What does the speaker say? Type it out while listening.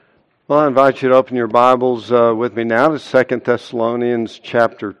Well, I invite you to open your Bibles with me now to 2 Thessalonians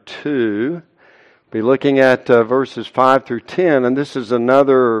chapter 2. We'll be looking at verses 5 through 10, and this is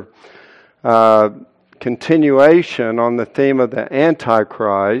another continuation on the theme of the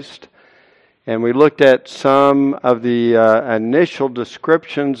Antichrist. And we looked at some of the initial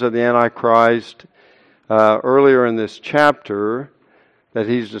descriptions of the Antichrist earlier in this chapter, that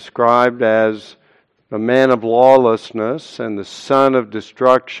he's described as a man of lawlessness and the son of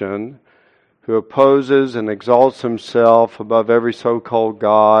destruction, who opposes and exalts himself above every so-called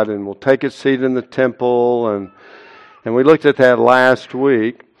God and will take his seat in the temple. And we looked at that last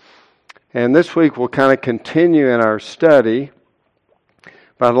week. And this week we'll kind of continue in our study.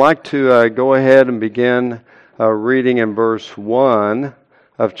 But I'd like to go ahead and begin reading in verse 1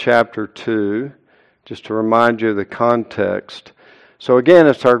 of chapter 2, just to remind you of the context. So again,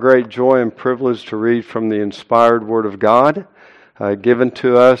 it's our great joy and privilege to read from the inspired Word of God, given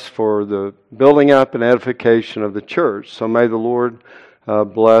to us for the building up and edification of the church. So may the Lord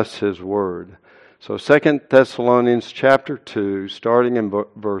bless His Word. So 2 Thessalonians chapter 2, starting in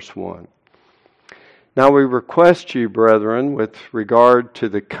verse 1. Now we request you, brethren, with regard to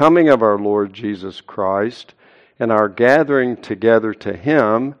the coming of our Lord Jesus Christ and our gathering together to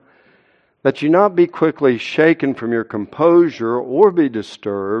Him, that you not be quickly shaken from your composure or be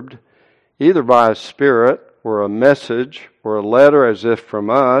disturbed, either by a spirit or a message or a letter as if from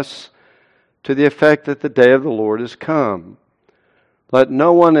us, to the effect that the day of the Lord is come. Let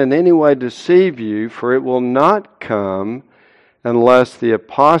no one in any way deceive you, for it will not come unless the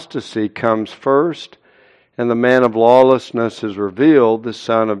apostasy comes first, and the man of lawlessness is revealed, the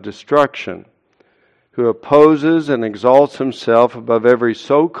son of destruction, who opposes and exalts himself above every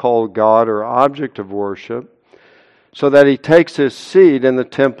so-called God or object of worship, so that he takes his seat in the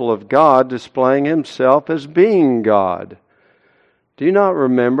temple of God, displaying himself as being God. Do you not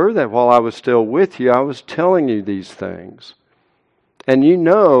remember that while I was still with you, I was telling you these things? And you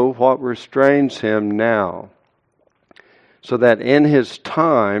know what restrains him now, so that in his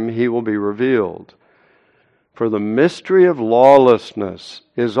time he will be revealed. For the mystery of lawlessness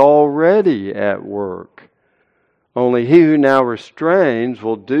is already at work. Only he who now restrains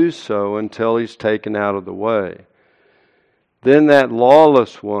will do so until he's taken out of the way. Then that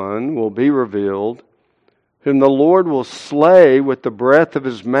lawless one will be revealed, whom the Lord will slay with the breath of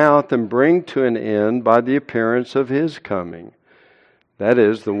his mouth and bring to an end by the appearance of his coming. That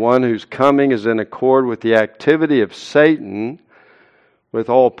is, the one whose coming is in accord with the activity of Satan, with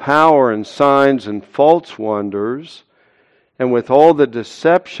all power and signs and false wonders, and with all the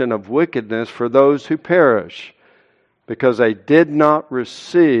deception of wickedness for those who perish, because they did not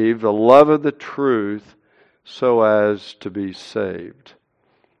receive the love of the truth so as to be saved.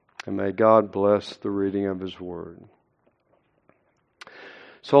 And may God bless the reading of His Word.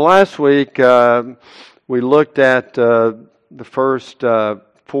 So last week we looked at the first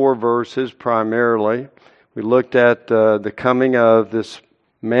 4 verses primarily. We looked at the coming of this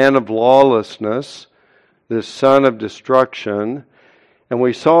man of lawlessness, this son of destruction, and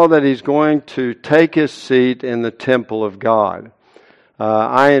we saw that he's going to take his seat in the temple of God.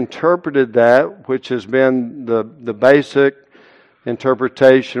 I interpreted that, which has been the basic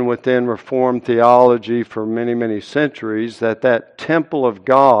interpretation within Reformed theology for many, many centuries, that temple of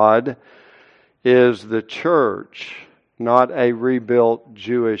God is the church, not a rebuilt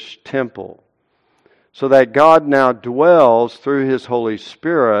Jewish temple. So that God now dwells through His Holy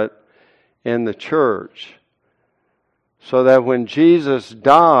Spirit in the church. So that when Jesus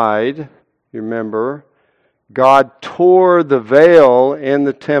died, you remember, God tore the veil in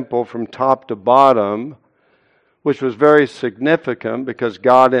the temple from top to bottom, which was very significant because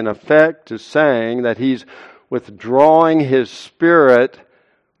God in effect is saying that He's withdrawing His Spirit,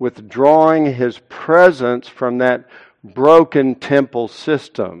 withdrawing His presence from that broken temple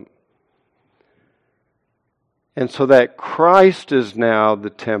system. And so that Christ is now the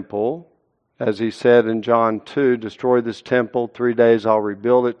temple, as He said in John 2, destroy this temple, 3 days I'll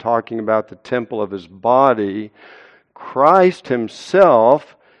rebuild it, talking about the temple of His body. Christ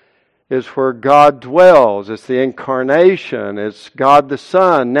Himself is where God dwells. It's the incarnation. It's God the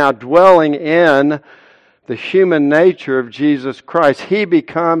Son now dwelling in the human nature of Jesus Christ. He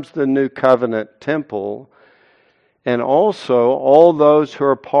becomes the new covenant temple. And also, all those who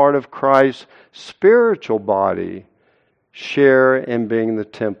are part of Christ's spiritual body share in being the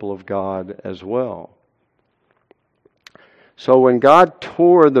temple of God as well. So when God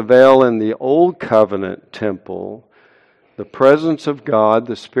tore the veil in the old covenant temple, the presence of God,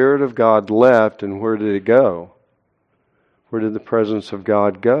 the Spirit of God left, and where did it go? Where did the presence of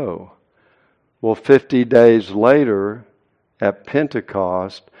God go? Well, 50 days later, at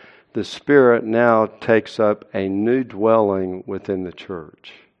Pentecost, the Spirit now takes up a new dwelling within the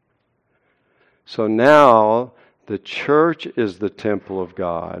church. So now the church is the temple of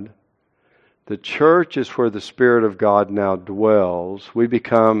God. The church is where the Spirit of God now dwells. We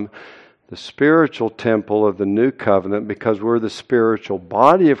become the spiritual temple of the new covenant because we're the spiritual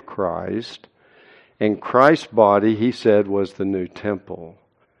body of Christ. And Christ's body, he said, was the new temple.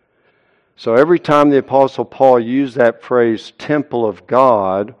 So every time the Apostle Paul used that phrase, temple of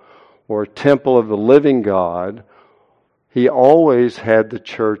God, or temple of the living God, he always had the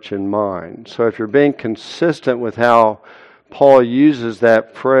church in mind. So if you're being consistent with how Paul uses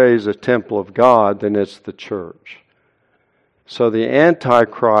that phrase, a temple of God, then it's the church. So the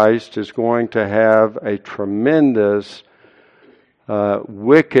Antichrist is going to have a tremendous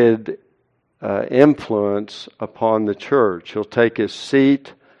wicked influence upon the church. He'll take his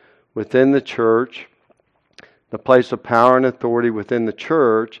seat within the church, the place of power and authority within the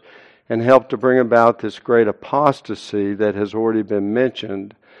church, and help to bring about this great apostasy that has already been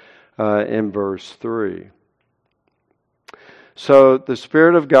mentioned in verse 3. So the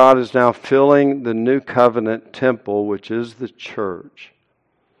Spirit of God is now filling the new covenant temple, which is the church.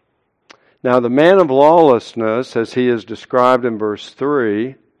 Now the man of lawlessness, as he is described in verse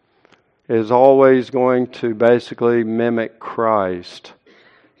 3, is always going to basically mimic Christ.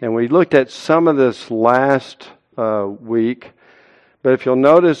 And we looked at some of this last week, but if you'll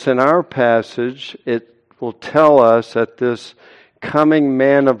notice in our passage, it will tell us that this coming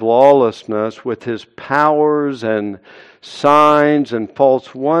man of lawlessness with his powers and signs and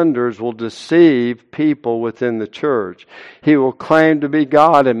false wonders will deceive people within the church. He will claim to be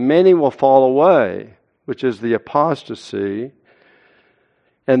God and many will fall away, which is the apostasy.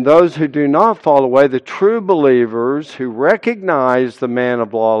 And those who do not fall away, the true believers who recognize the man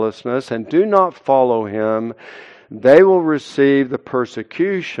of lawlessness and do not follow him, they will receive the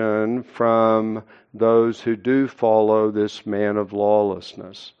persecution from those who do follow this man of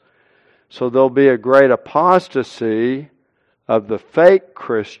lawlessness. So there'll be a great apostasy of the fake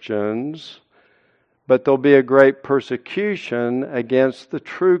Christians, but there'll be a great persecution against the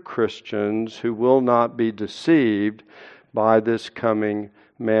true Christians who will not be deceived by this coming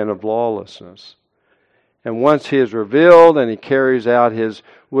man of lawlessness. And once he is revealed and he carries out his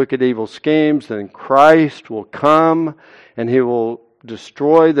wicked evil schemes, then Christ will come and he will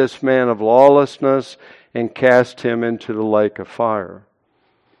destroy this man of lawlessness and cast him into the lake of fire.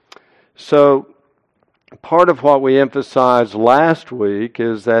 So, part of what we emphasized last week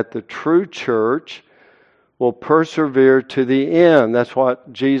is that the true church will persevere to the end. That's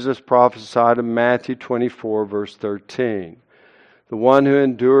what Jesus prophesied in Matthew 24, verse 13. The one who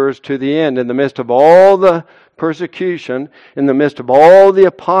endures to the end. In the midst of all the persecution, in the midst of all the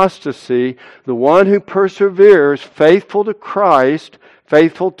apostasy, the one who perseveres, faithful to Christ,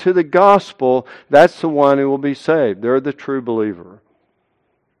 faithful to the gospel, that's the one who will be saved. They're the true believer.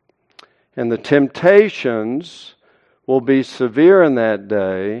 And the temptations will be severe in that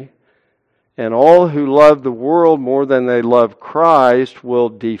day, and all who love the world more than they love Christ will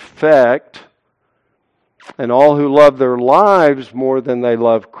defect, and all who love their lives more than they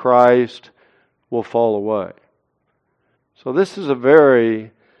love Christ will fall away. So this is a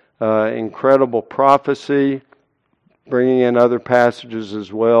very incredible prophecy, bringing in other passages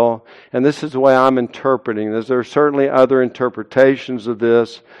as well. And this is the way I'm interpreting this. There are certainly other interpretations of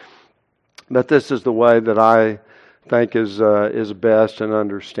this, but this is the way that I think is best in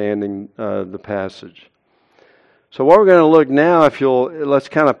understanding the passage. So what we're going to look now, let's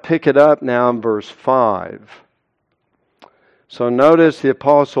kind of pick it up now in verse 5. So notice the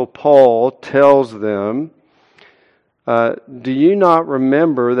Apostle Paul tells them, do you not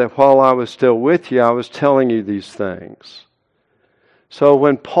remember that while I was still with you, I was telling you these things? So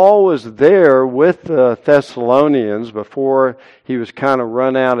when Paul was there with the Thessalonians, before he was kind of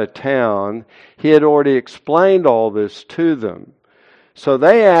run out of town, he had already explained all this to them. So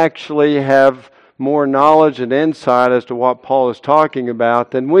they actually have more knowledge and insight as to what Paul is talking about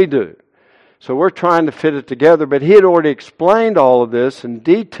than we do. So we're trying to fit it together, but he had already explained all of this in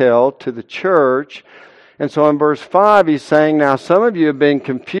detail to the church. And so in verse 5, he's saying, now some of you have been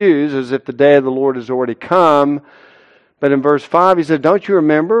confused as if the day of the Lord has already come. But in verse 5, he said, don't you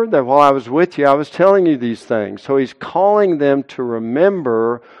remember that while I was with you, I was telling you these things? So he's calling them to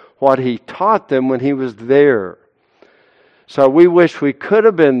remember what he taught them when he was there. So we wish we could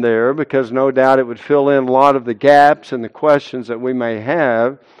have been there, because no doubt it would fill in a lot of the gaps and the questions that we may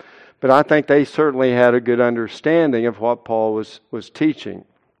have. But I think they certainly had a good understanding of what Paul was teaching.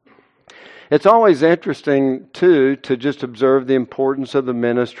 It's always interesting, too, to just observe the importance of the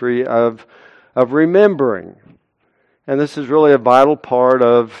ministry of remembering. And this is really a vital part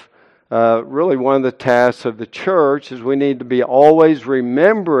of really one of the tasks of the church is we need to be always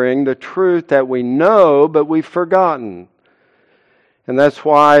remembering the truth that we know but we've forgotten. And that's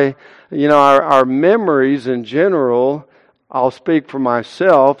why, our memories in general, I'll speak for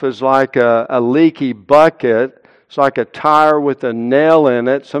myself, is like a leaky bucket. It's like a tire with a nail in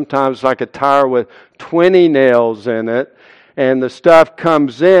it. Sometimes it's like a tire with 20 nails in it. And the stuff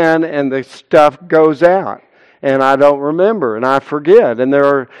comes in and the stuff goes out. And I don't remember and I forget. And there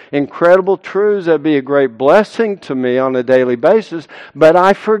are incredible truths that be a great blessing to me on a daily basis, but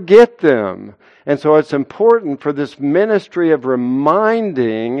I forget them. And so it's important for this ministry of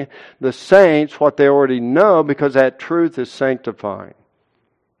reminding the saints what they already know, because that truth is sanctifying.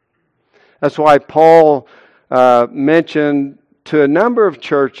 That's why Paul mentioned to a number of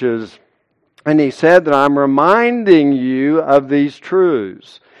churches, and he said that I'm reminding you of these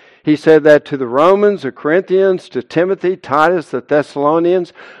truths. He said that to the Romans, the Corinthians, to Timothy, Titus, the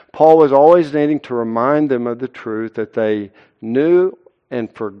Thessalonians. Paul was always needing to remind them of the truth that they knew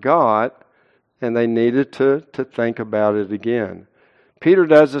and forgot, and they needed to think about it again. Peter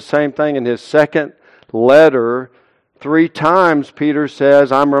does the same thing in his second letter. 3 times Peter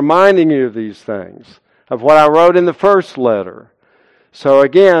says, I'm reminding you of these things, of what I wrote in the first letter. So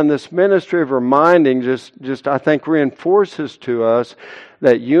again, this ministry of reminding just I think reinforces to us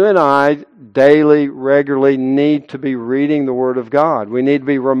that you and I daily, regularly need to be reading the Word of God. We need to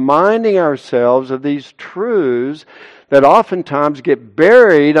be reminding ourselves of these truths that oftentimes get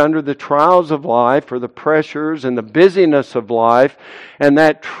buried under the trials of life or the pressures and the busyness of life. And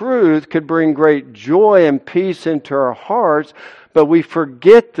that truth could bring great joy and peace into our hearts, but we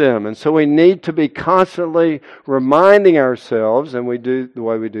forget them. And so we need to be constantly reminding ourselves, and the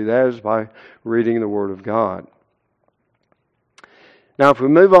way we do that is by reading the Word of God. Now, if we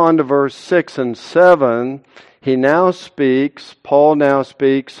move on to verse 6 and 7, Paul now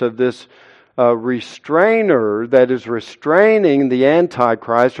speaks of this restrainer that is restraining the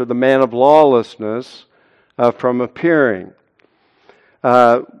Antichrist, or the man of lawlessness, from appearing.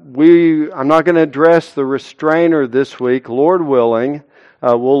 I'm not going to address the restrainer this week. Lord willing,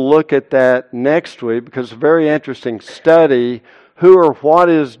 we'll look at that next week, because it's a very interesting study, who or what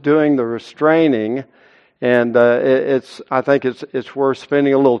is doing the restraining. And I think it's worth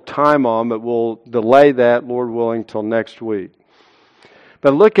spending a little time on, but we'll delay that, Lord willing, till next week.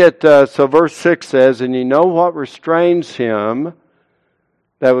 But look at, so verse 6 says, and you know what restrains him,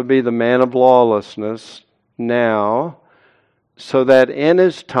 that would be the man of lawlessness, now, so that in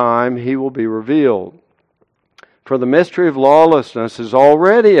his time he will be revealed. For the mystery of lawlessness is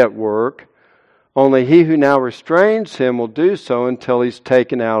already at work, only he who now restrains him will do so until he's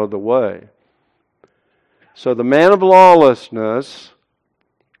taken out of the way. So the man of lawlessness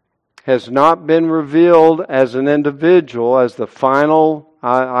has not been revealed as an individual, as the final,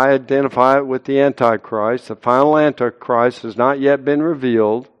 I identify it with the Antichrist. The final Antichrist has not yet been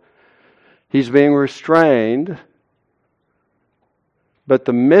revealed. He's being restrained. But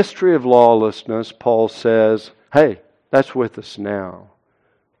the mystery of lawlessness, Paul says, hey, that's with us now.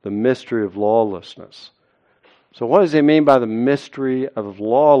 The mystery of lawlessness. So what does he mean by the mystery of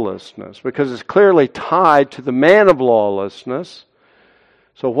lawlessness? Because it's clearly tied to the man of lawlessness.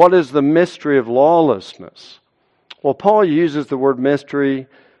 So what is the mystery of lawlessness? Well, Paul uses the word mystery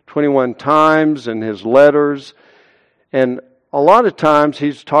 21 times in his letters. And a lot of times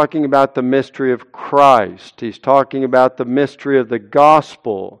he's talking about the mystery of Christ. He's talking about the mystery of the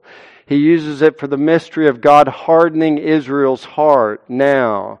gospel. He uses it for the mystery of God hardening Israel's heart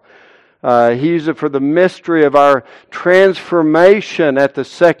now. He uses it for the mystery of our transformation at the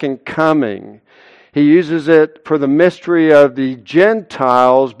second coming. He uses it for the mystery of the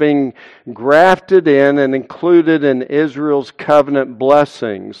Gentiles being grafted in and included in Israel's covenant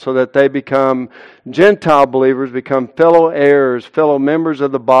blessings, so that they become, Gentile believers become fellow heirs, fellow members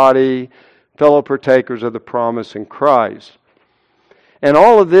of the body, fellow partakers of the promise in Christ. And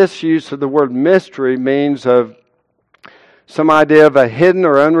all of this use of the word mystery means of some idea of a hidden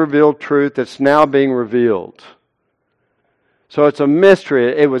or unrevealed truth that's now being revealed. So it's a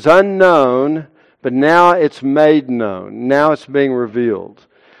mystery. It was unknown, but now it's made known. Now it's being revealed.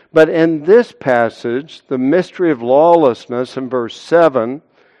 But in this passage, the mystery of lawlessness in verse 7,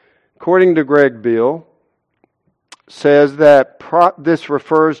 according to Greg Beale, says that this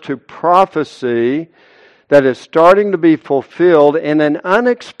refers to prophecy that is starting to be fulfilled in an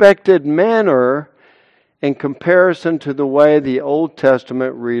unexpected manner in comparison to the way the Old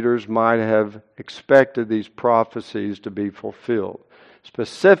Testament readers might have expected these prophecies to be fulfilled.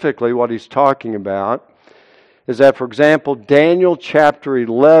 Specifically, what he's talking about is that, for example, Daniel chapter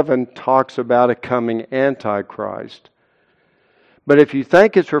 11 talks about a coming Antichrist. But if you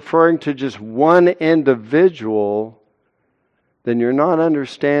think it's referring to just one individual, then you're not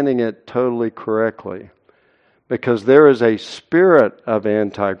understanding it totally correctly. Because there is a spirit of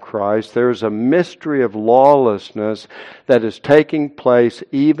Antichrist, there is a mystery of lawlessness that is taking place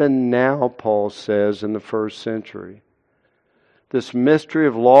even now, Paul says, in the first century. This mystery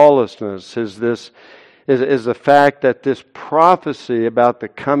of lawlessness is the fact that this prophecy about the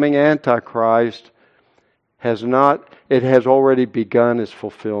coming Antichrist has already begun its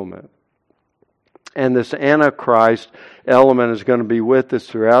fulfillment. And this Antichrist element is going to be with us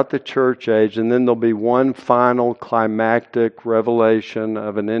throughout the church age, and then there'll be one final climactic revelation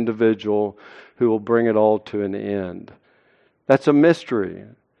of an individual who will bring it all to an end. That's a mystery.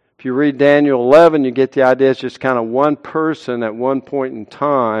 If you read Daniel 11, you get the idea it's just kind of one person at one point in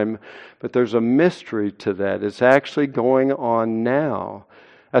time, but there's a mystery to that. It's actually going on now.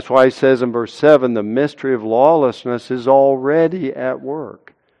 That's why he says in verse 7, the mystery of lawlessness is already at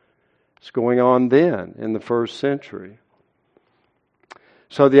work. It's going on then, in the first century.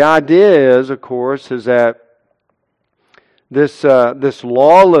 So the idea is, of course, is that this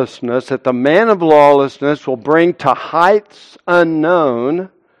lawlessness, that the man of lawlessness will bring to heights unknown,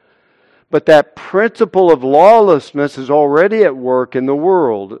 but that principle of lawlessness is already at work in the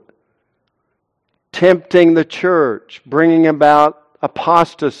world, tempting the church, bringing about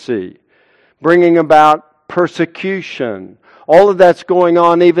apostasy, bringing about persecution. All of that's going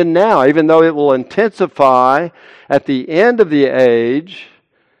on even now, even though it will intensify at the end of the age.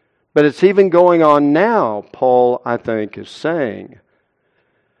 But it's even going on now, Paul, I think, is saying.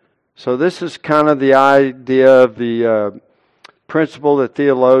 So this is kind of the idea of the principle that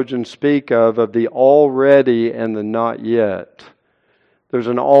theologians speak of the already and the not yet. There's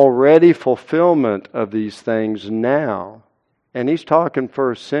an already fulfillment of these things now. And he's talking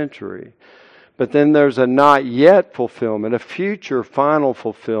first century. But then there's a not yet fulfillment, a future final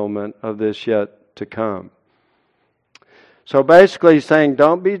fulfillment of this yet to come. So basically he's saying,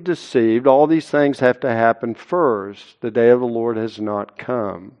 don't be deceived. All these things have to happen first. The day of the Lord has not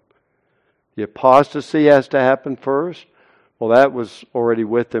come. The apostasy has to happen first. Well, that was already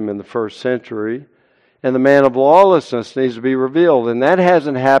with them in the first century. And the man of lawlessness needs to be revealed. And that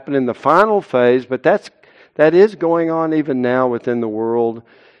hasn't happened in the final phase, but that is going on even now within the world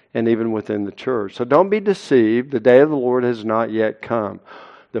and even within the church. So don't be deceived. The day of the Lord has not yet come.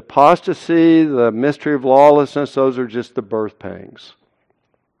 The apostasy, the mystery of lawlessness, those are just the birth pangs.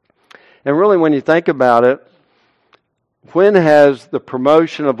 And really, when you think about it, when has the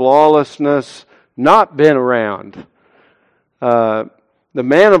promotion of lawlessness not been around? The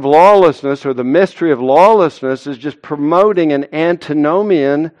man of lawlessness, or the mystery of lawlessness, is just promoting an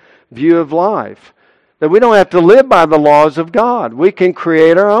antinomian view of life. That we don't have to live by the laws of God. We can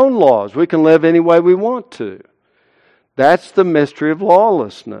create our own laws. We can live any way we want to. That's the mystery of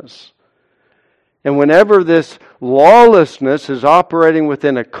lawlessness. And whenever this lawlessness is operating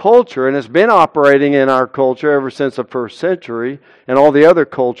within a culture, and it's been operating in our culture ever since the first century, and all the other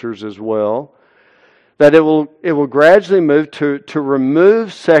cultures as well, that it will gradually move to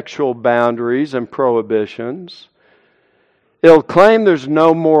remove sexual boundaries and prohibitions. It'll claim there's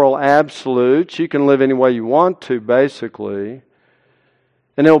no moral absolutes. You can live any way you want to, basically.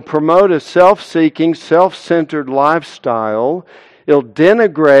 And it'll promote a self-seeking, self-centered lifestyle. It'll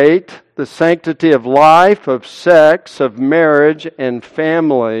denigrate the sanctity of life, of sex, of marriage, and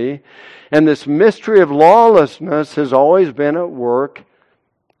family. And this mystery of lawlessness has always been at work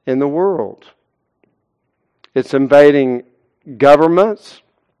in the world. It's invading governments,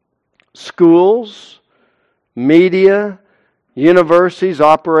 schools, media, universities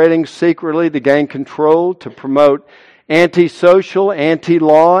operating secretly to gain control, to promote anti-social,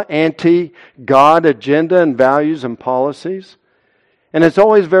 anti-law, anti-God agenda and values and policies. And it's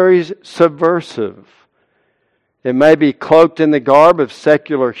always very subversive. It may be cloaked in the garb of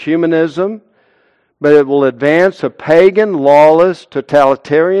secular humanism, but it will advance a pagan, lawless,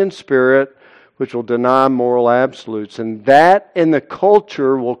 totalitarian spirit which will deny moral absolutes. And that in the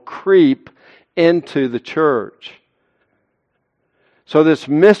culture will creep into the church. So this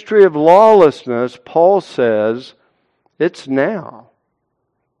mystery of lawlessness, Paul says, it's now.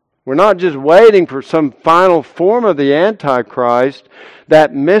 We're not just waiting for some final form of the Antichrist.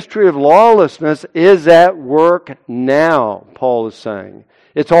 That mystery of lawlessness is at work now, Paul is saying.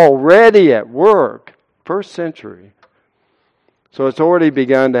 It's already at work. First century. So it's already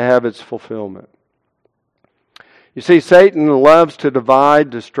begun to have its fulfillment. You see, Satan loves to divide,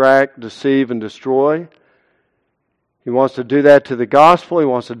 distract, deceive, and destroy. He wants to do that to the gospel. He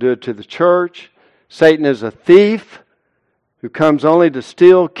wants to do it to the church. Satan is a thief who comes only to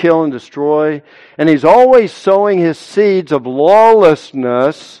steal, kill, and destroy. And he's always sowing his seeds of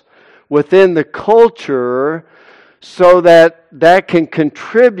lawlessness within the culture so that that can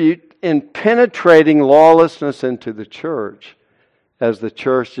contribute in penetrating lawlessness into the church as the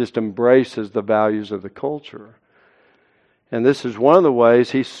church just embraces the values of the culture. And this is one of the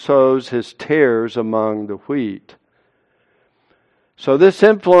ways he sows his tares among the wheat. So this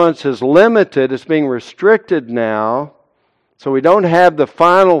influence is limited, it's being restricted now. So we don't have the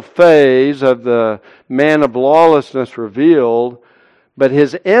final phase of the man of lawlessness revealed, but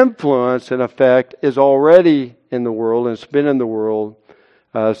his influence, in effect, is already in the world, and it's been in the world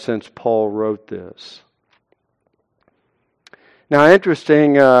since Paul wrote this. Now,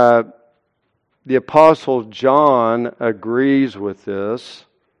 interesting, the Apostle John agrees with this.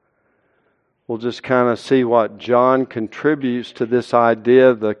 We'll just kind of see what John contributes to this idea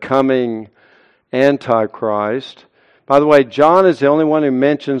of the coming Antichrist. By the way, John is the only one who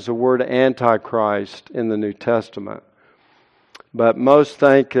mentions the word Antichrist in the New Testament. But most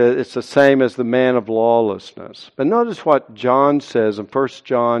think it's the same as the man of lawlessness. But notice what John says in 1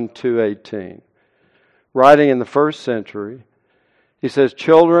 John 2:18. Writing in the first century, he says,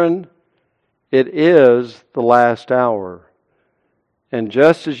 "Children, it is the last hour. And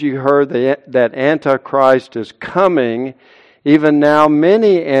just as you heard that Antichrist is coming, even now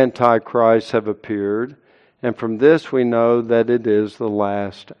many Antichrists have appeared, and from this we know that it is the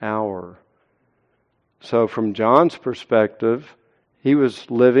last hour." So from John's perspective, he was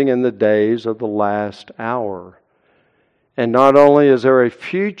living in the days of the last hour. And not only is there a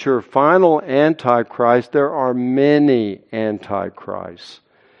future final Antichrist, there are many Antichrists.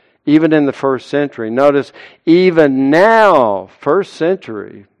 Even in the first century. Notice, even now, first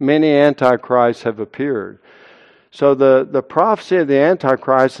century, many Antichrists have appeared. So the prophecy of the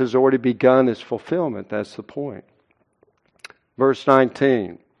Antichrist has already begun its fulfillment. That's the point. Verse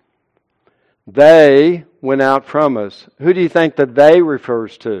 19. They went out from us. Who do you think that they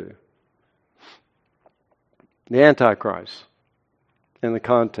refers to? The Antichrist in the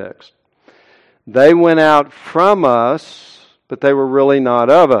context. They went out from us, but they were really not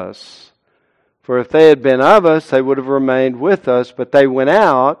of us. For if they had been of us, they would have remained with us, but they went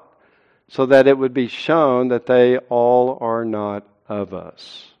out so that it would be shown that they all are not of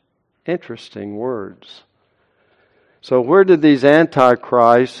us. Interesting words. So where did these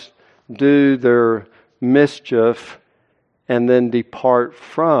Antichrists do their mischief and then depart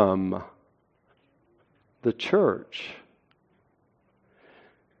from? The church.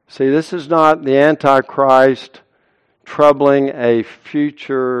 See, this is not the Antichrist troubling a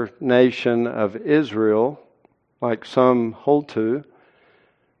future nation of Israel, like some hold to,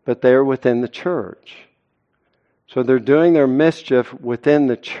 but they're within the church. So they're doing their mischief within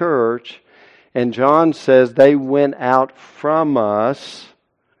the church, and John says they went out from us.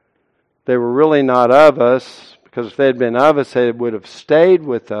 They were really not of us, because if they had been of us, they would have stayed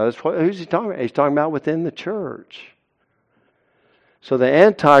with us. Who's he talking about? He's talking about within the church. So the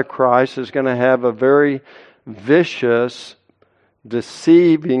Antichrist is going to have a very vicious,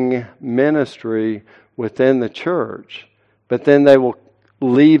 deceiving ministry within the church. But then they will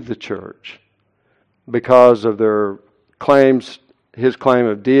leave the church because of their claims, his claim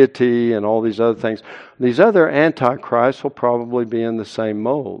of deity and all these other things. These other Antichrists will probably be in the same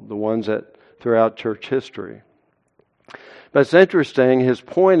mold, the ones that throughout church history. But it's interesting, his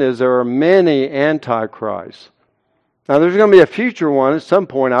point is there are many Antichrists. Now there's going to be a future one at some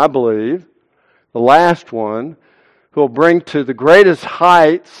point, I believe, the last one, who will bring to the greatest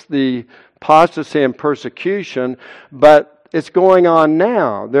heights the apostasy and persecution, but it's going on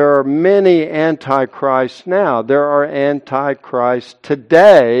now. There are many Antichrists now. There are Antichrists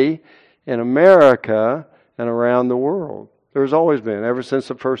today in America and around the world. There's always been, ever since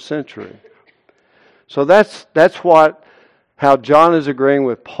the first century. So that's how John is agreeing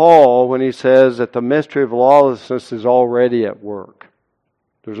with Paul when he says that the mystery of lawlessness is already at work.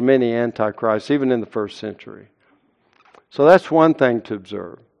 There's many Antichrists, even in the first century. So that's one thing to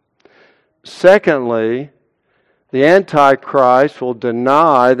observe. Secondly, the Antichrist will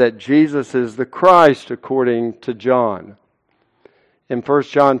deny that Jesus is the Christ, according to John. In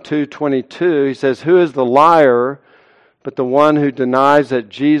 1 John 2:22, he says, "Who is the liar but the one who denies that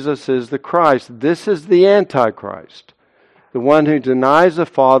Jesus is the Christ?" This is the Antichrist, the one who denies the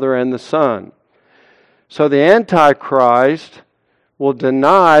Father and the Son. So the Antichrist will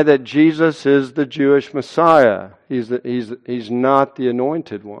deny that Jesus is the Jewish Messiah. He's not the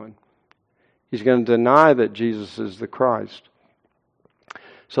anointed one. He's going to deny that Jesus is the Christ.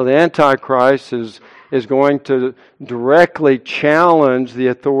 So the Antichrist is going to directly challenge the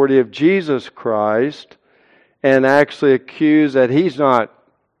authority of Jesus Christ and actually accuse that he's not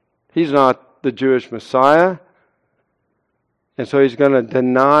the Jewish Messiah. And so he's going to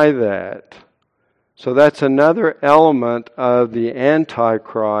deny that. So that's another element of the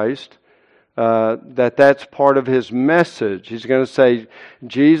Antichrist, that's part of his message. He's going to say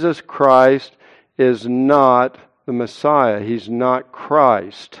Jesus Christ is not the Messiah. He's not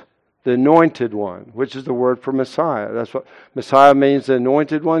Christ, the anointed one, which is the word for Messiah. That's what Messiah means, the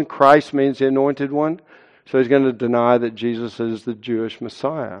anointed one. Christ means the anointed one. So he's going to deny that Jesus is the Jewish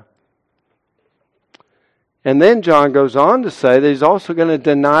Messiah. And then John goes on to say that he's also going to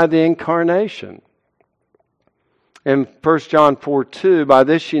deny the incarnation. In 1 John 4:2, by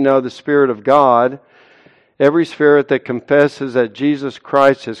this you know the Spirit of God. Every spirit that confesses that Jesus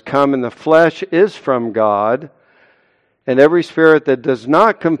Christ has come in the flesh is from God. And every spirit that does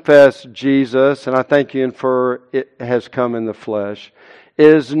not confess Jesus, and I think you infer it has come in the flesh,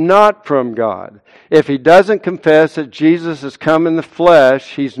 is not from God. If he doesn't confess that Jesus has come in the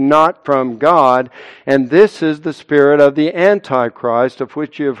flesh, he's not from God. And this is the spirit of the Antichrist, of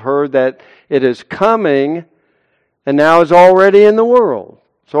which you have heard that it is coming and now is already in the world.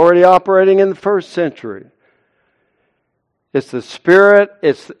 It's already operating in the first century. It's the spirit,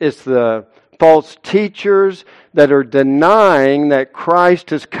 it's the false teachers that are denying that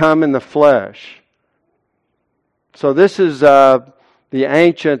Christ has come in the flesh. So this is the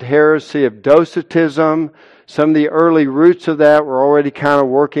ancient heresy of Docetism. Some of the early roots of that were already kind of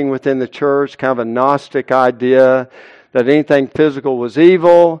working within the church, kind of a Gnostic idea that anything physical was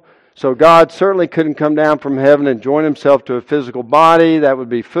evil. So God certainly couldn't come down from heaven and join himself to a physical body. That would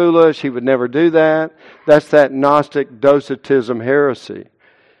be foolish. He would never do that. That's that Gnostic Docetism heresy.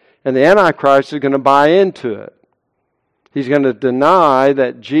 And the Antichrist is going to buy into it. He's going to deny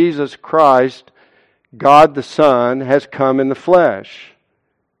that Jesus Christ, God the Son, has come in the flesh.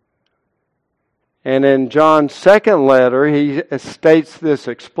 And in John's second letter, he states this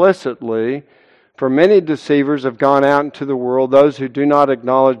explicitly. For many deceivers have gone out into the world, those who do not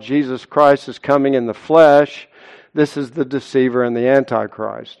acknowledge Jesus Christ as coming in the flesh. This is the deceiver and the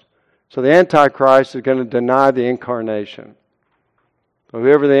Antichrist. So the Antichrist is going to deny the incarnation. So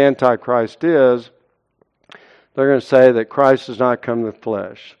whoever the Antichrist is, they're going to say that Christ has not come in the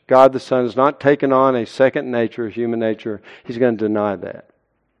flesh. God the Son has not taken on a second nature, a human nature. He's going to deny that.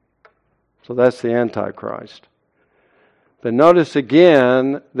 So that's the Antichrist. But notice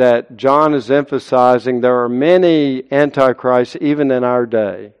again that John is emphasizing there are many antichrists even in our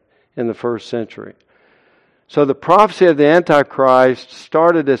day, in the first century. So the prophecy of the Antichrist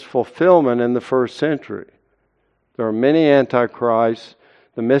started its fulfillment in the first century. There are many antichrists.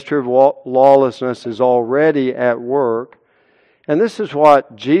 The mystery of lawlessness is already at work. And this is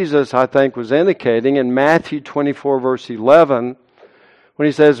what Jesus, I think, was indicating in Matthew 24, verse 11, when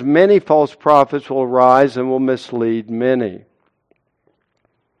he says, many false prophets will arise and will mislead many.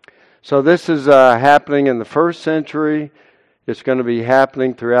 So this is happening in the first century. It's going to be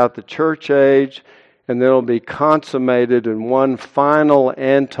happening throughout the church age. And then it will be consummated in one final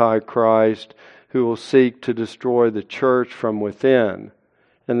Antichrist who will seek to destroy the church from within.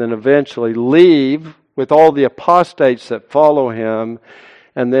 And then eventually leave with all the apostates that follow him.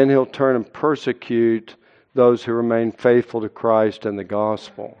 And then he'll turn and persecute those who remain faithful to Christ and the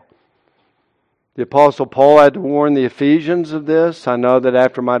gospel. The Apostle Paul had to warn the Ephesians of this. I know that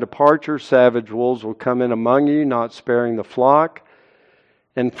after my departure, savage wolves will come in among you, not sparing the flock.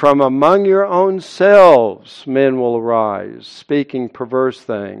 And from among your own selves men will arise, speaking perverse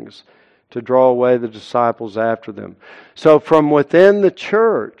things, to draw away the disciples after them. So from within the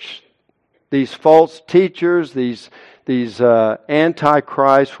church, these false teachers, these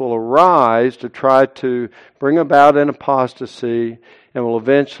antichrists will arise to try to bring about an apostasy and will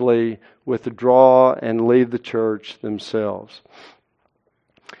eventually withdraw and leave the church themselves.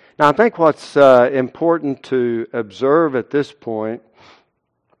 Now, I think what's important to observe at this point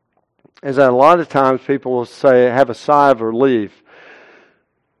is that a lot of times people will say, have a sigh of relief.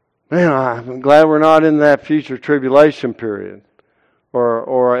 Man, I'm glad we're not in that future tribulation period.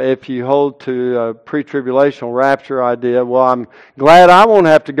 Or if you hold to a pre-tribulational rapture idea, well, I'm glad I won't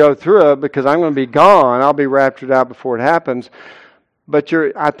have to go through it because I'm going to be gone. I'll be raptured out before it happens. But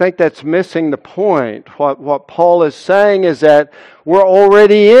I think that's missing the point. What Paul is saying is that we're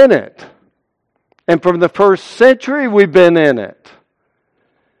already in it. And from the first century, we've been in it.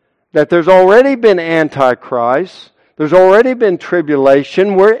 That there's already been Antichrist. There's already been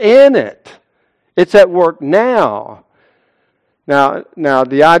tribulation. We're in it. It's at work now. Now,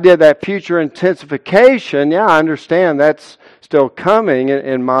 the idea of that future intensification, yeah, I understand that's still coming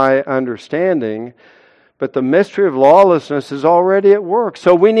in my understanding. But the mystery of lawlessness is already at work.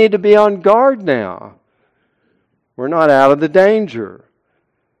 So we need to be on guard now. We're not out of the danger.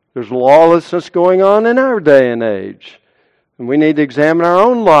 There's lawlessness going on in our day and age. And we need to examine our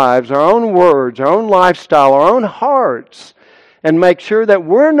own lives, our own words, our own lifestyle, our own hearts, and make sure that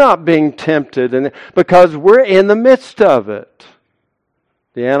we're not being tempted because we're in the midst of it.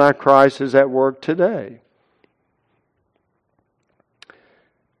 The Antichrist is at work today.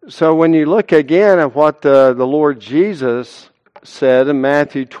 So when you look again at what the Lord Jesus said in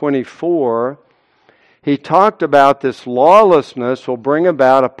Matthew 24, He talked about this lawlessness will bring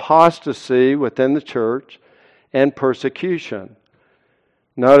about apostasy within the church and persecution.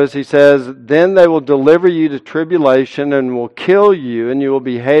 Notice He says, "Then they will deliver you to tribulation and will kill you, and you will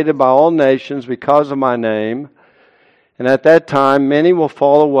be hated by all nations because of my name. And at that time many will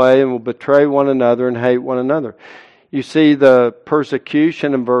fall away and will betray one another and hate one another." You see the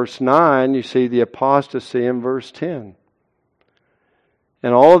persecution in verse 9. You see the apostasy in verse 10.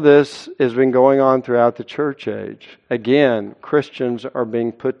 And all of this has been going on throughout the church age. Again, Christians are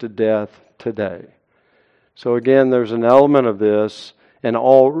being put to death today. So again, there's an element of this, an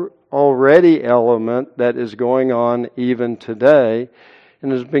already element that is going on even today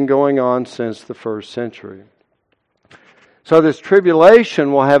and has been going on since the first century. So this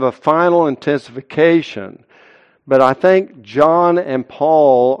tribulation will have a final intensification. But I think John and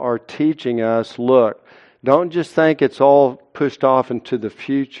Paul are teaching us, look, don't just think it's all pushed off into the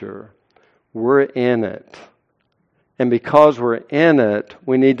future. We're in it. And because we're in it,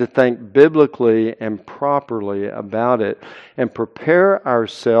 we need to think biblically and properly about it and prepare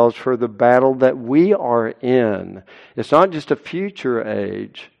ourselves for the battle that we are in. It's not just a future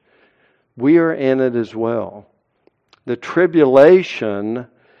age. We are in it as well. The tribulation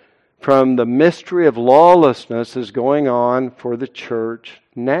from the mystery of lawlessness is going on for the church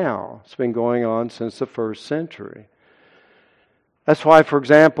now. It's been going on since the first century. That's why, for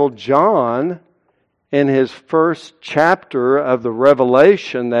example, John, in his first chapter of the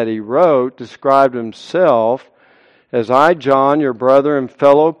Revelation that he wrote, described himself as, "I, John, your brother and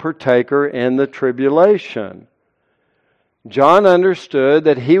fellow partaker in the tribulation." John understood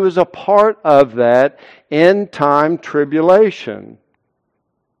that he was a part of that end-time tribulation.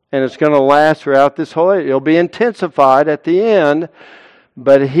 And it's going to last throughout this whole age. It'll be intensified at the end,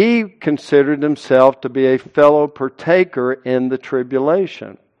 but he considered himself to be a fellow partaker in the tribulation.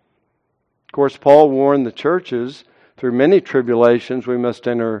 Of course, Paul warned the churches, through many tribulations we must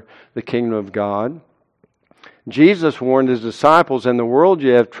enter the kingdom of God. Jesus warned His disciples, in the world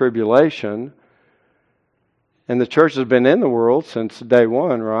you have tribulation. And the church has been in the world since day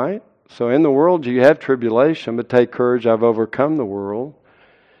one, right? So in the world you have tribulation, but take courage, I've overcome the world.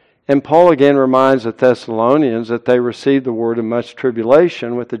 And Paul again reminds the Thessalonians that they received the word in much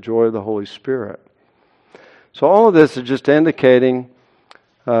tribulation with the joy of the Holy Spirit. So all of this is just indicating,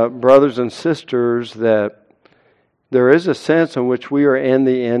 brothers and sisters, that there is a sense in which we are in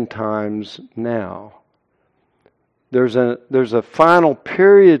the end times now. There's a final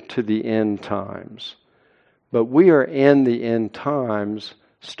period to the end times, but we are in the end times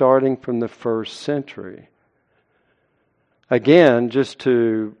starting from the first century. Again, just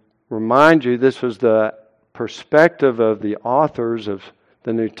to remind you, this was the perspective of the authors of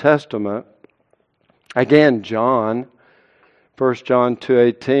the New Testament. Again, John, 1 John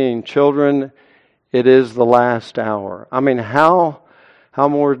 2:18, "Children, it is the last hour." I mean, how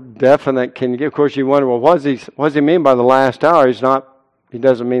more definite can you get? Of course, you wonder, well, what does he mean by the last hour? He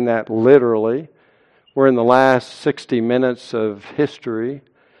doesn't mean that literally. We're in the last 60 minutes of history,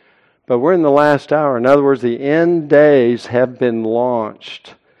 but we're in the last hour. In other words, the end days have been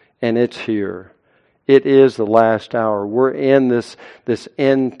launched. And it's here. It is the last hour. We're in this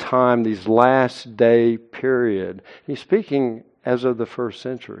end time, these last day period. He's speaking as of the first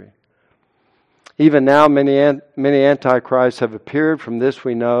century. Even now, many antichrists have appeared. From this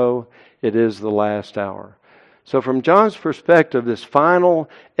we know it is the last hour. So from John's perspective, this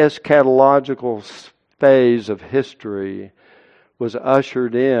final eschatological phase of history was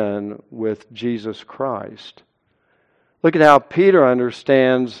ushered in with Jesus Christ. Look at how Peter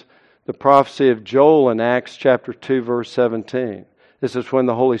understands the prophecy of Joel in Acts chapter 2, verse 17. This is when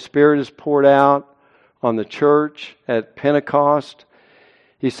the Holy Spirit is poured out on the church at Pentecost.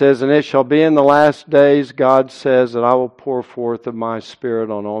 He says, "And it shall be in the last days, God says, that I will pour forth of my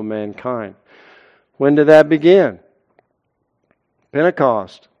Spirit on all mankind." When did that begin?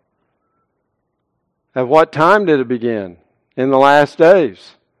 Pentecost. At what time did it begin? In the last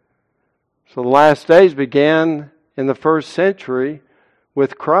days. So the last days began in the first century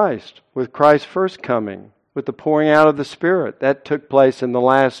with Christ's first coming, with the pouring out of the Spirit. That took place in the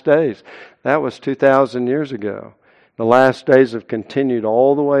last days. That was 2,000 years ago. The last days have continued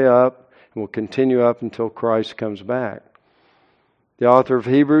all the way up and will continue up until Christ comes back. The author of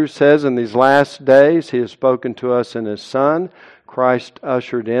Hebrews says, in these last days, He has spoken to us in His Son. Christ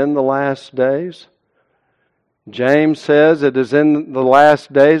ushered in the last days. James says, it is in the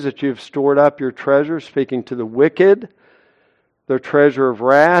last days that you've stored up your treasure, speaking to the wicked, their treasure of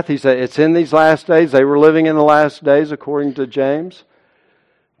wrath. He said, it's in these last days. They were living in the last days, according to James.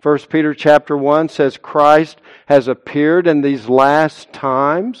 1 Peter chapter 1 says, Christ has appeared in these last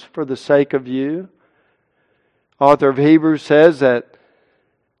times for the sake of you. Author of Hebrews says that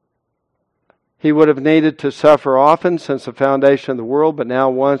He would have needed to suffer often since the foundation of the world, but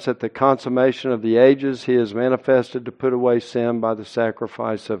now once at the consummation of the ages, He is manifested to put away sin by the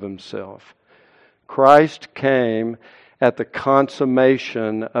sacrifice of Himself. Christ came at the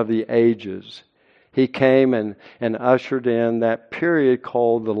consummation of the ages. He came and ushered in that period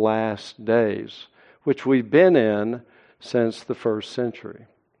called the last days, which we've been in since the first century.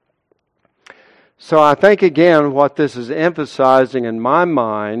 So I think, again, what this is emphasizing in my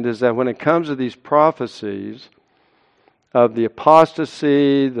mind is that when it comes to these prophecies of the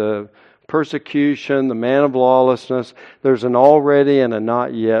apostasy, the persecution, the man of lawlessness, there's an already and a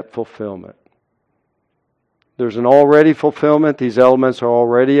not yet fulfillment. There's an already fulfillment. These elements are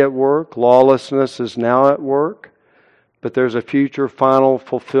already at work. Lawlessness is now at work. But there's a future final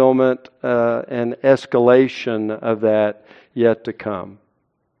fulfillment and escalation of that yet to come.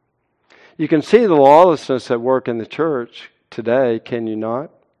 You can see the lawlessness at work in the church today, can you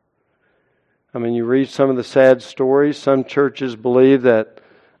not? I mean, you read some of the sad stories. Some churches believe that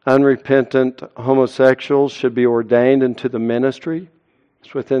unrepentant homosexuals should be ordained into the ministry.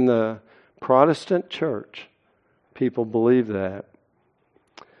 It's within the Protestant church. People believe that.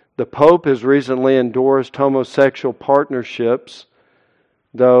 The Pope has recently endorsed homosexual partnerships,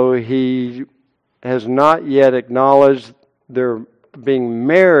 though he has not yet acknowledged their being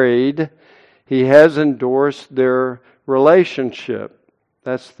married. He has endorsed their relationship.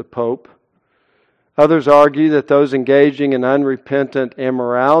 That's the Pope. Others argue that those engaging in unrepentant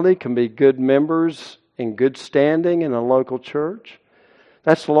immorality can be good members in good standing in a local church.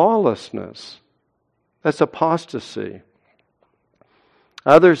 That's lawlessness. That's apostasy.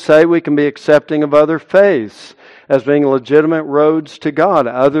 Others say we can be accepting of other faiths as being legitimate roads to God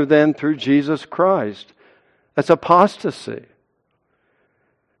other than through Jesus Christ. That's apostasy.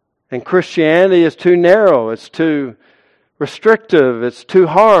 And Christianity is too narrow, it's too restrictive, it's too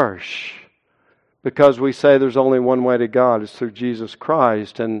harsh, because we say there's only one way to God, it's through Jesus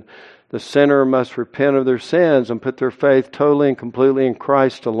Christ, and the sinner must repent of their sins and put their faith totally and completely in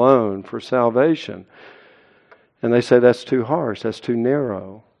Christ alone for salvation. And they say that's too harsh, that's too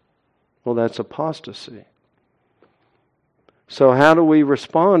narrow. Well, that's apostasy. So how do we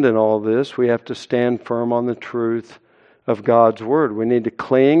respond in all this? We have to stand firm on the truth of God's Word. We need to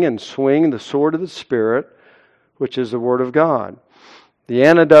cling and swing the sword of the Spirit, which is the Word of God. The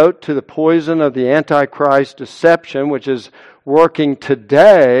antidote to the poison of the Antichrist deception, which is working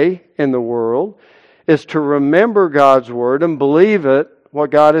today in the world, is to remember God's Word and believe it, what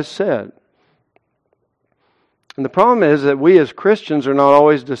God has said. And the problem is that we as Christians are not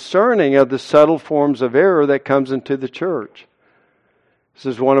always discerning of the subtle forms of error that comes into the church. This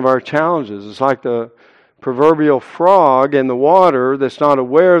is one of our challenges. It's like the proverbial frog in the water that's not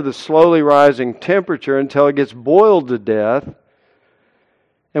aware of the slowly rising temperature until it gets boiled to death.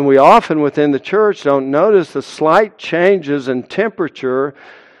 And we often within the church don't notice the slight changes in temperature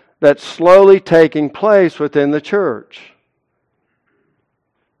that's slowly taking place within the church.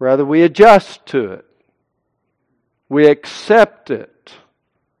 Rather, we adjust to it. We accept it.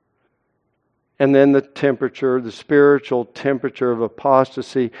 And then the temperature, the spiritual temperature of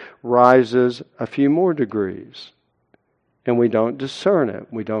apostasy rises a few more degrees. And we don't discern it.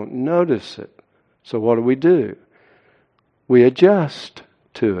 We don't notice it. So what do? We adjust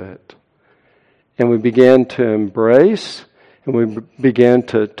to it. And we begin to embrace and we begin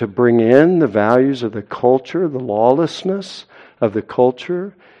to bring in the values of the culture, the lawlessness of the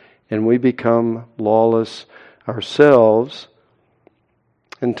culture, and we become lawless ourselves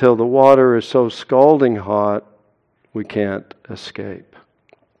until the water is so scalding hot we can't escape.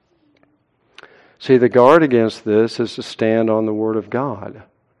 See, the guard against this is to stand on the Word of God.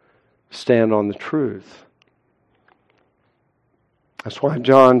 Stand on the truth. That's why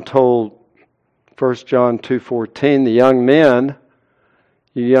John told 1 John 2:14, the young men,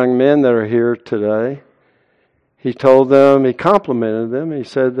 you young men that are here today, he told them, he complimented them, he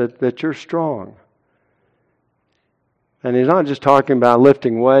said that you're strong. And he's not just talking about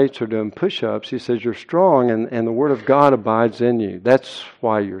lifting weights or doing push-ups. He says you're strong and the Word of God abides in you. That's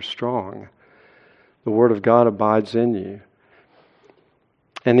why you're strong. The Word of God abides in you.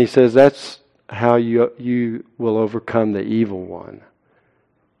 And he says that's how you will overcome the evil one,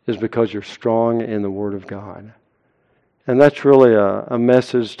 is because you're strong in the Word of God. And that's really a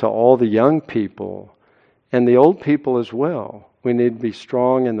message to all the young people and the old people as well. We need to be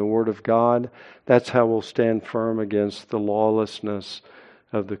strong in the Word of God. That's how we'll stand firm against the lawlessness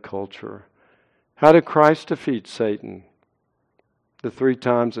of the culture. How did Christ defeat Satan? The 3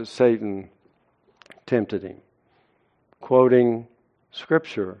 times that Satan tempted him. Quoting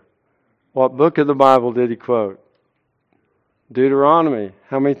Scripture. What book of the Bible did he quote? Deuteronomy.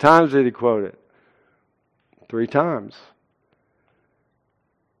 How many times did he quote it? 3 times.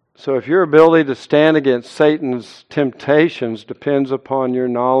 So if your ability to stand against Satan's temptations depends upon your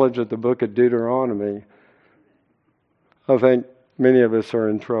knowledge of the book of Deuteronomy, I think many of us are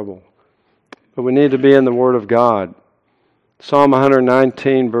in trouble. But we need to be in the Word of God. Psalm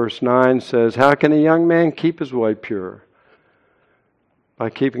 119 verse 9 says, "How can a young man keep his way pure?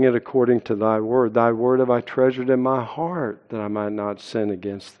 By keeping it according to thy word. Thy word have I treasured in my heart, that I might not sin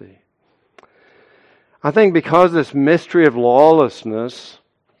against thee." I think because this mystery of lawlessness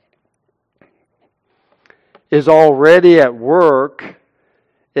is already at work,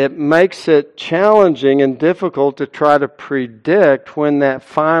 it makes it challenging and difficult to try to predict when that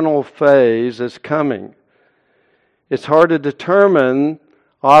final phase is coming. It's hard to determine,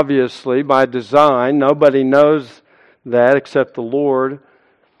 obviously, by design. Nobody knows that except the Lord,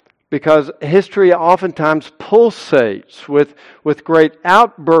 because history oftentimes pulsates with great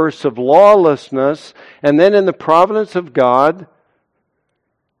outbursts of lawlessness, and then in the providence of God,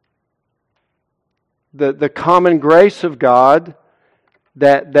 the common grace of God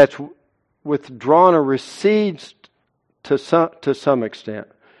that's withdrawn or recedes to some extent.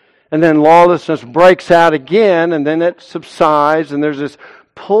 And then lawlessness breaks out again, and then it subsides, and there's this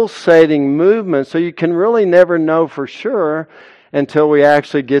pulsating movement. So you can really never know for sure until we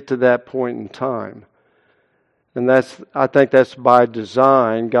actually get to that point in time. And I think that's by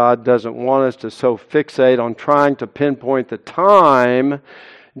design. God doesn't want us to so fixate on trying to pinpoint the time.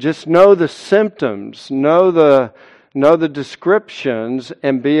 Just know the symptoms, know the descriptions,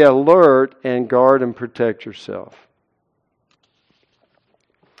 and be alert and guard and protect yourself.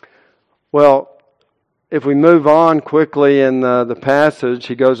 Well, if we move on quickly in the passage,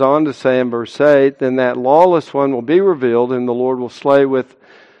 he goes on to say in verse 8, "Then that lawless one will be revealed, whom the Lord will slay with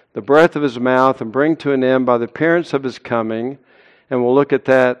the breath of his mouth and bring to an end by the appearance of his coming." And we'll look at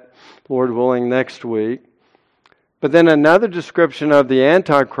that, Lord willing, next week. But then another description of the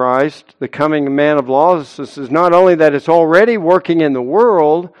Antichrist, the coming man of lawlessness, is not only that it's already working in the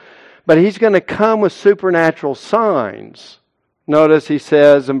world, but he's going to come with supernatural signs. Notice he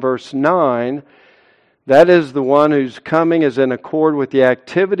says in verse 9, "That is the one whose coming is in accord with the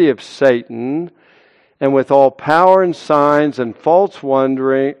activity of Satan, and with all power and signs and false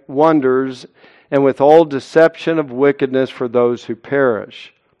wonders, and with all deception of wickedness for those who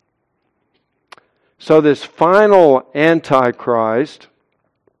perish." So this final Antichrist,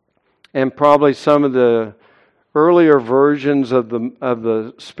 and probably some of the earlier versions of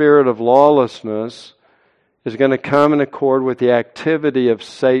the spirit of lawlessness, is going to come in accord with the activity of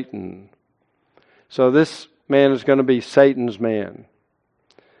Satan. So this man is going to be Satan's man.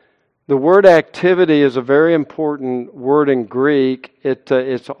 The word activity is a very important word in Greek.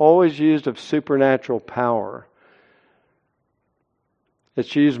 It's always used of supernatural power.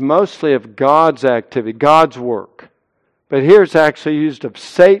 It's used mostly of God's activity, God's work. But here it's actually used of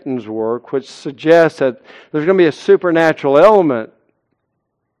Satan's work, which suggests that there's going to be a supernatural element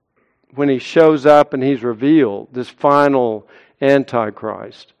when he shows up and he's revealed, this final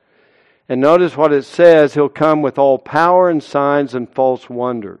Antichrist. And notice what it says, he'll come with all power and signs and false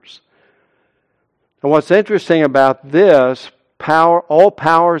wonders. And what's interesting about this, all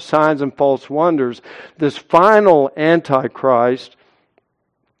power, signs, and false wonders, this final Antichrist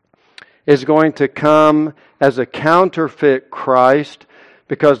is going to come as a counterfeit Christ,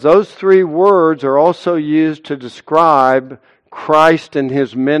 because those 3 words are also used to describe Christ and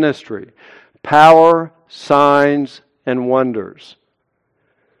His ministry. Power, signs, and wonders.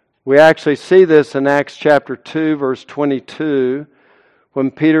 We actually see this in Acts chapter 2, verse 22,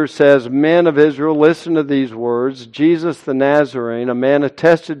 when Peter says, "Men of Israel, listen to these words. Jesus the Nazarene, a man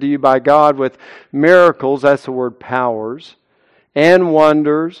attested to you by God with miracles," that's the word powers, "and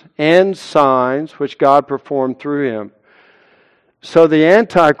wonders, and signs, which God performed through him." So the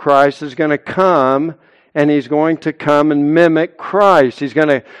Antichrist is going to come, and he's going to come and mimic Christ. He's going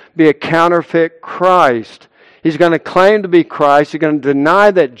to be a counterfeit Christ. He's going to claim to be Christ. He's going to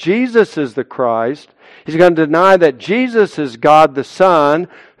deny that Jesus is the Christ. He's going to deny that Jesus is God the Son,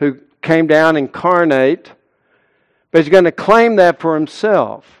 who came down incarnate. But he's going to claim that for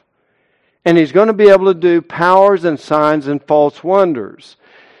himself. And he's going to be able to do powers and signs and false wonders.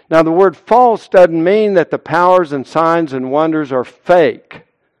 Now, the word false doesn't mean that the powers and signs and wonders are fake.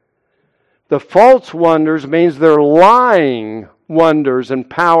 The false wonders means they're lying wonders and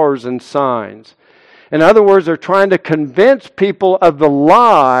powers and signs. In other words, they're trying to convince people of the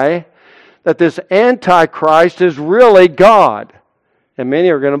lie that this Antichrist is really God. And many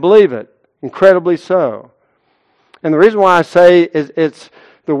are going to believe it, incredibly so. And the reason why I say it's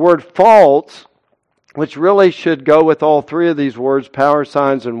the word false, which really should go with all three of these words, power,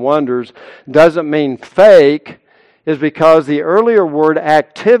 signs, and wonders, doesn't mean fake, is because the earlier word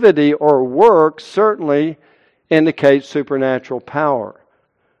activity or work certainly indicates supernatural power.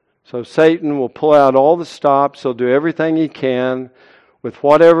 So Satan will pull out all the stops. He'll do everything he can with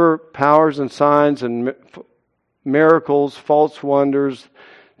whatever powers and signs and miracles, false wonders,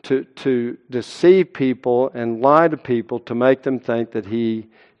 to deceive people and lie to people to make them think that he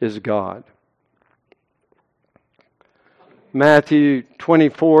is God. Matthew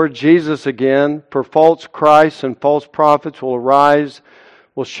 24, Jesus again, for false Christs and false prophets will arise,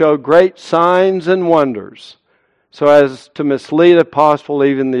 will show great signs and wonders, so as to mislead if possible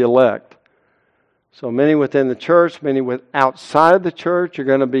even the elect. So many within the church, many outside the church are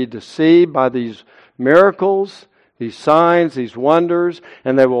going to be deceived by these miracles, these signs, these wonders,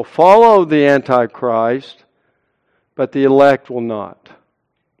 and they will follow the Antichrist, but the elect will not.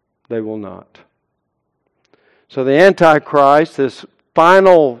 They will not. So the Antichrist, this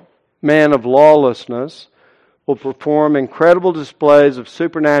final man of lawlessness, will perform incredible displays of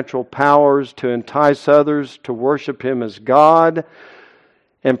supernatural powers to entice others to worship him as God.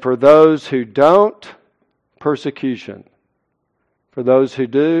 And for those who don't, persecution. For those who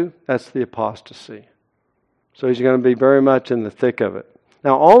do, that's the apostasy. So he's going to be very much in the thick of it.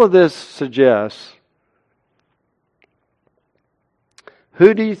 Now, all of this suggests,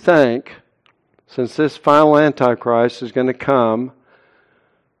 who do you think, since this final Antichrist is going to come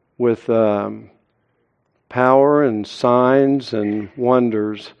with power and signs and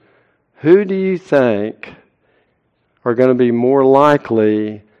wonders, who do you think are going to be more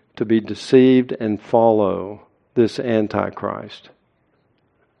likely to be deceived and follow this Antichrist?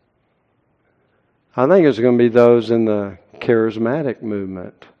 I think it's going to be those in the charismatic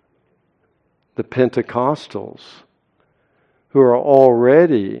movement, the Pentecostals, who are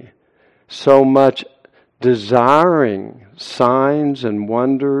already so much desiring signs and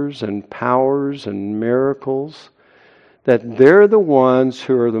wonders and powers and miracles, that they're the ones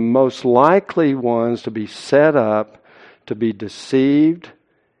who are the most likely ones to be set up, to be deceived,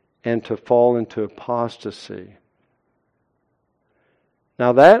 and to fall into apostasy.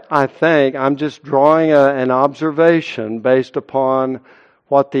 Now that, I think, I'm just drawing an observation based upon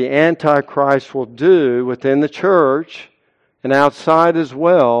what the Antichrist will do within the church and outside as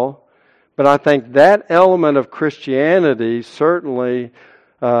well. But I think that element of Christianity certainly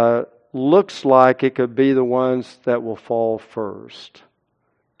looks like it could be the ones that will fall first.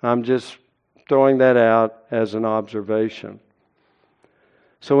 I'm just throwing that out as an observation.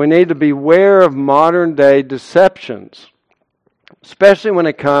 So we need to beware of modern day deceptions, especially when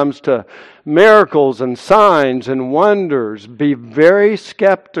it comes to miracles and signs and wonders. Be very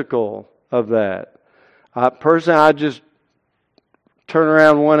skeptical of that. Personally, I just turn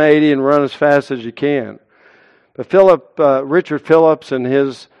around 180 and run as fast as you can. But Richard Phillips, in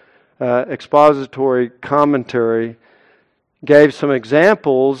his expository commentary, gave some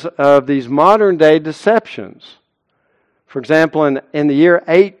examples of these modern day deceptions. For example, in the year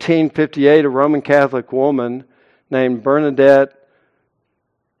 1858, a Roman Catholic woman named Bernadette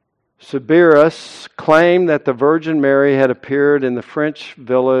Soubirous claimed that the Virgin Mary had appeared in the French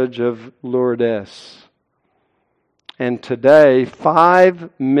village of Lourdes. And today,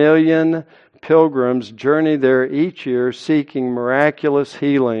 5 million pilgrims journey there each year seeking miraculous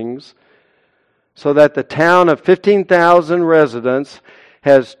healings, so that the town of 15,000 residents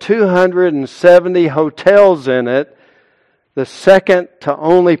has 270 hotels in it, the second to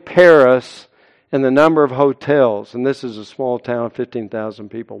only Paris in the number of hotels. And this is a small town of 15,000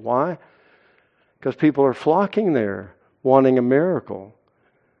 people. Why? Because people are flocking there wanting a miracle.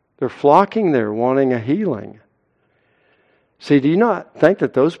 They're flocking there wanting a healing. See, do you not think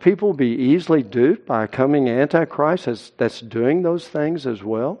that those people will be easily duped by a coming Antichrist that's doing those things as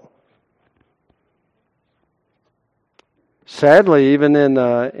well? Sadly, even in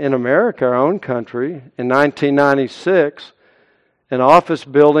America, our own country, in 1996, an office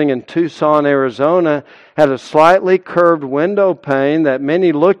building in Tucson, Arizona, had a slightly curved window pane that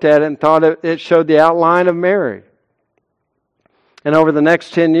many looked at it and thought it showed the outline of Mary. And over the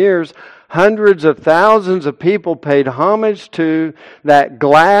next 10 years, Hundreds of thousands of people paid homage to that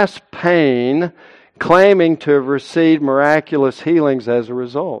glass pane, claiming to have received miraculous healings as a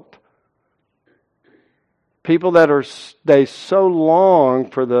result. People they so long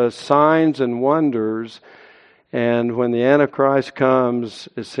for the signs and wonders, and when the Antichrist comes,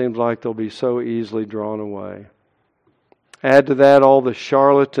 it seems like they'll be so easily drawn away. Add to that all the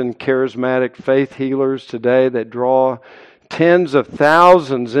charlatan charismatic faith healers today that draw tens of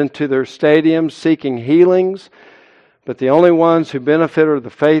thousands into their stadiums seeking healings, but the only ones who benefit are the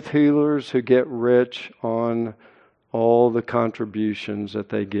faith healers who get rich on all the contributions that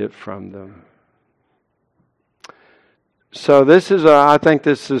they get from them. So I think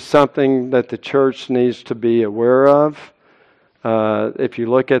this is something that the church needs to be aware of. If you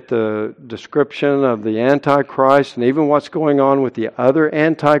look at the description of the Antichrist and even what's going on with the other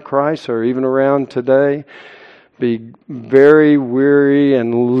Antichrists or even around today, be very weary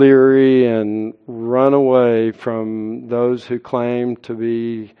and leery and run away from those who claim to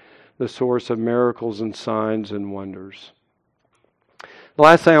be the source of miracles and signs and wonders. The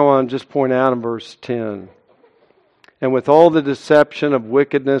last thing I want to just point out in verse 10. And with all the deception of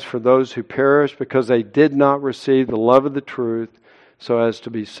wickedness for those who perish because they did not receive the love of the truth so as to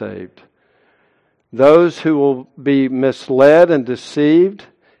be saved. Those who will be misled and deceived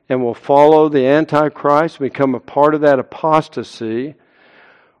and will follow the Antichrist, become a part of that apostasy,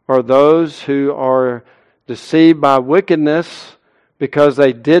 are those who are deceived by wickedness because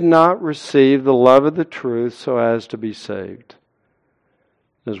they did not receive the love of the truth so as to be saved.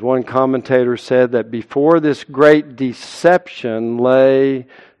 As one commentator said, that before this great deception lay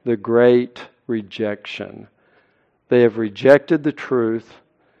the great rejection. They have rejected the truth.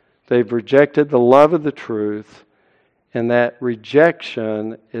 They've rejected the love of the truth. And that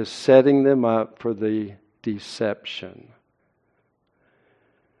rejection is setting them up for the deception.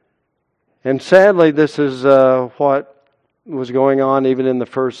 And sadly, this is what was going on even in the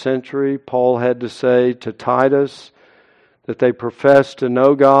first century. Paul had to say to Titus that they profess to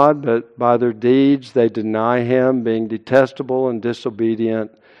know God, but by their deeds they deny Him, being detestable and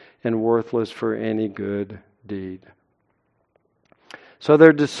disobedient and worthless for any good deed. So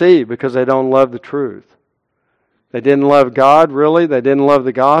they're deceived because they don't love the truth. They didn't love God, really. They didn't love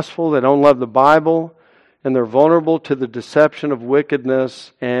the gospel. They don't love the Bible. And they're vulnerable to the deception of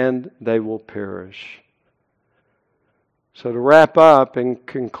wickedness, and they will perish. So to wrap up, in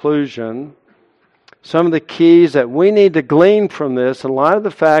conclusion, some of the keys that we need to glean from this, in light of the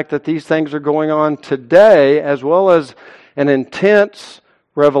fact that these things are going on today, as well as an intense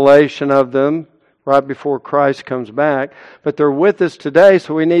revelation of them right before Christ comes back, but they're with us today,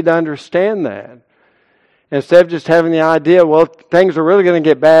 so we need to understand that. Instead of just having the idea, well, things are really going to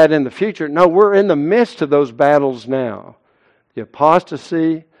get bad in the future. No, we're in the midst of those battles now. The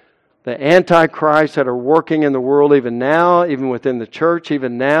apostasy, the antichrists that are working in the world even now, even within the church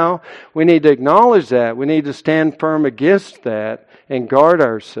even now. We need to acknowledge that. We need to stand firm against that and guard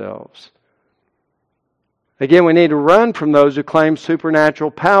ourselves. Again, we need to run from those who claim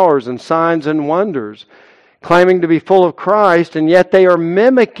supernatural powers and signs and wonders, claiming to be full of Christ, and yet they are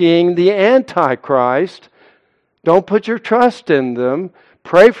mimicking the Antichrist. Don't put your trust in them.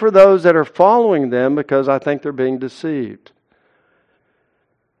 Pray for those that are following them, because I think they're being deceived.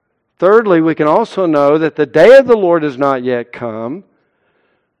 Thirdly, we can also know that the day of the Lord has not yet come.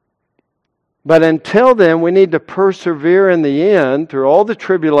 But until then, we need to persevere in the end through all the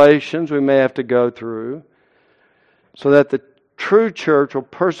tribulations we may have to go through, so that the true church will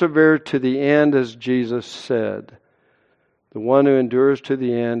persevere to the end, as Jesus said. The one who endures to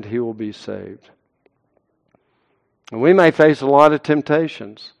the end, he will be saved. And we may face a lot of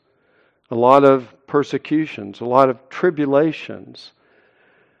temptations, a lot of persecutions, a lot of tribulations.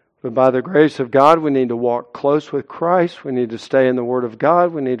 But by the grace of God, we need to walk close with Christ. We need to stay in the Word of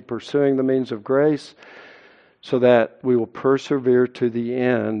God. We need to pursuing the means of grace, so that we will persevere to the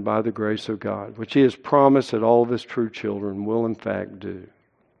end by the grace of God, which He has promised that all of His true children will in fact do.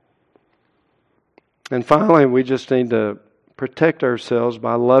 And finally, we just need to protect ourselves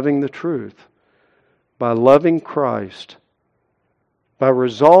by loving the truth, by loving Christ, by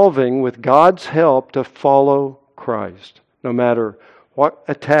resolving with God's help to follow Christ, no matter what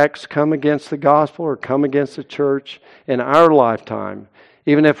attacks come against the gospel or come against the church in our lifetime,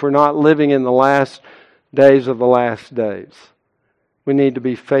 even if we're not living in the last days of the last days. We need to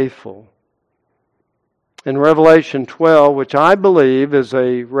be faithful. In Revelation 12, which I believe is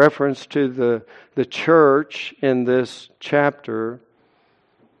a reference to the church in this chapter,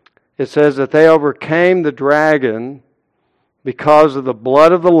 it says that they overcame the dragon because of the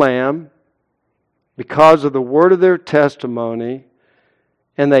blood of the Lamb, because of the word of their testimony,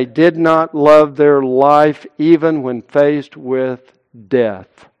 and they did not love their life even when faced with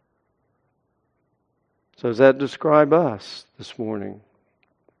death. So does that describe us this morning?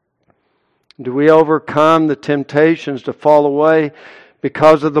 Do we overcome the temptations to fall away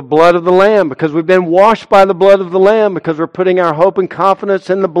because of the blood of the Lamb? Because we've been washed by the blood of the Lamb, because we're putting our hope and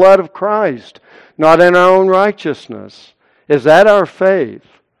confidence in the blood of Christ, not in our own righteousness. Is that our faith?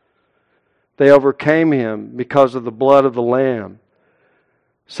 They overcame Him because of the blood of the Lamb.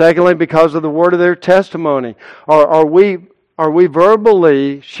 Secondly, because of the word of their testimony. Are we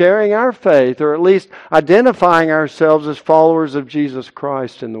verbally sharing our faith, or at least identifying ourselves as followers of Jesus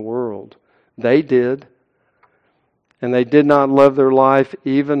Christ in the world? They did. And they did not love their life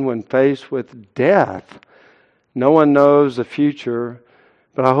even when faced with death. No one knows the future,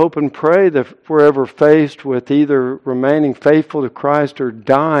 but I hope and pray that if we're ever faced with either remaining faithful to Christ or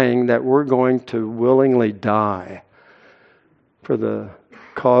dying, that we're going to willingly die for the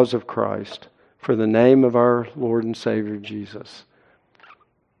cause of Christ, for the name of our Lord and Savior Jesus.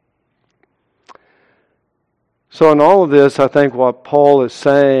 So in all of this, I think what Paul is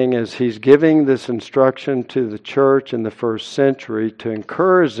saying is he's giving this instruction to the church in the first century to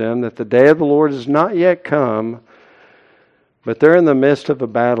encourage them that the day of the Lord has not yet come, but they're in the midst of a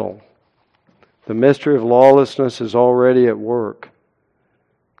battle. The mystery of lawlessness is already at work.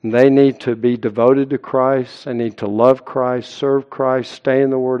 And they need to be devoted to Christ. They need to love Christ, serve Christ, stay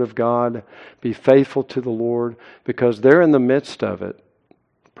in the Word of God, be faithful to the Lord, because they're in the midst of it.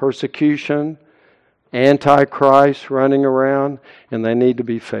 Persecution, antichrist running around, and they need to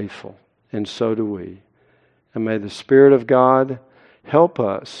be faithful. And so do we. And may the Spirit of God help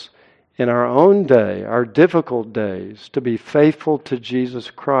us in our own day, our difficult days, to be faithful to Jesus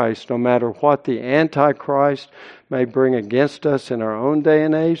Christ, no matter what the Antichrist may bring against us in our own day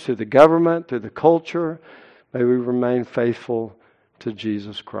and age, through the government, through the culture. May we remain faithful to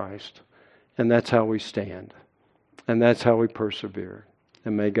Jesus Christ. And that's how we stand. And that's how we persevere.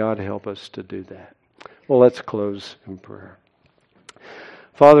 And may God help us to do that. Well, let's close in prayer.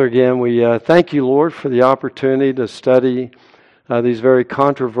 Father, again, we thank you, Lord, for the opportunity to study these very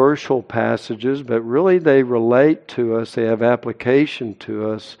controversial passages, but really they relate to us, they have application to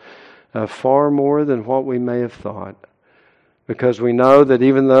us far more than what we may have thought. Because we know that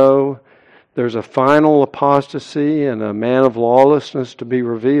even though there's a final apostasy and a man of lawlessness to be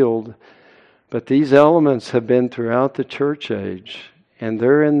revealed, but these elements have been throughout the church age. And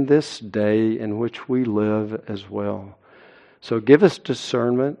they're in this day in which we live as well. So give us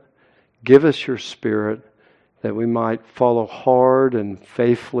discernment. Give us your Spirit, that we might follow hard and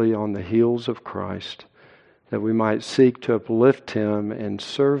faithfully on the heels of Christ. That we might seek to uplift Him and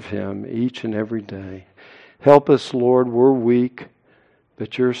serve Him each and every day. Help us, Lord. We're weak,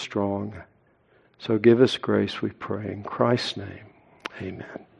 but you're strong. So give us grace, we pray. In Christ's name, amen.